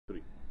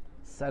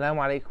Assalamu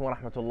alaikum wa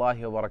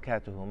rahmatullahi wa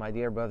barakatuhu. My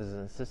dear brothers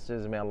and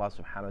sisters, may Allah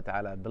subhanahu wa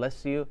ta'ala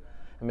bless you,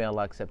 and may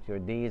Allah accept your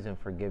deeds and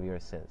forgive your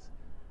sins.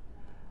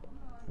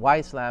 Why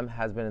Islam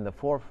has been in the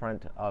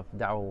forefront of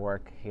da'wah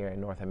work here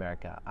in North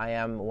America. I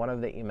am one of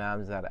the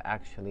imams that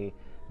actually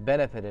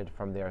benefited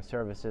from their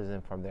services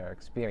and from their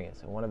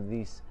experience. And one of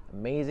these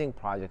amazing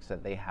projects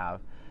that they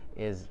have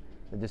is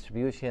the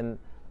distribution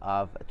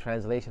of a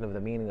translation of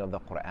the meaning of the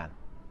Quran.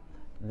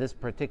 This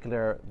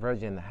particular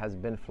version has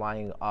been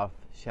flying off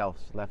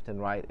shelves left and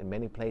right in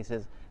many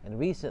places, and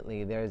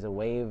recently there is a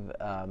wave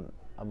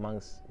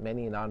amongst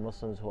many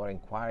non-Muslims who are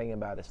inquiring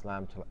about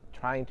Islam,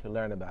 trying to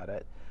learn about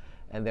it,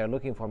 and they're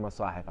looking for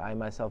masahif. I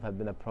myself have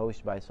been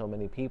approached by so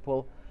many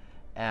people,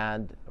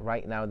 and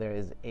right now there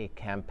is a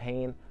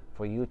campaign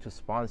for you to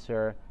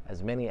sponsor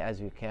as many as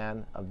you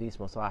can of these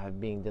masahif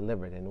being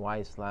delivered, and Why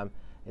Islam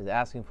is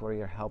asking for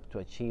your help to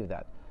achieve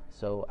that.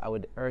 So I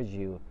would urge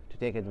you to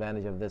take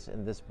advantage of this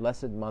in this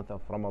blessed month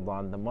of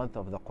Ramadan, the month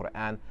of the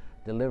Quran.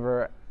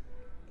 Deliver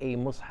a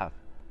mushaf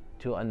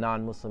to a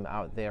non-Muslim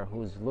out there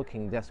who's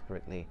looking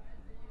desperately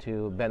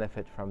to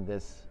benefit from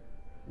this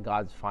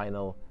God's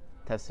final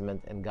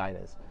testament and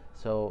guidance.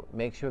 So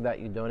make sure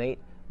that you donate,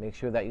 make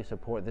sure that you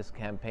support this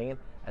campaign,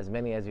 as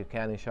many as you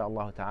can,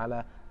 inshallah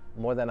ta'ala.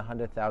 More than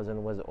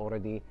 100,000 was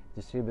already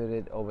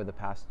distributed over the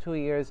past 2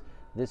 years.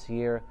 This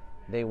year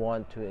they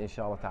want to,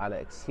 inshallah ta'ala,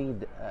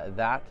 exceed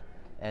that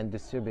and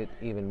distribute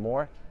even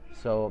more.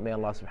 So may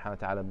Allah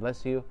subhanahu wa ta'ala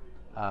bless you.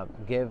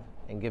 Give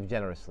and give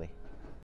generously.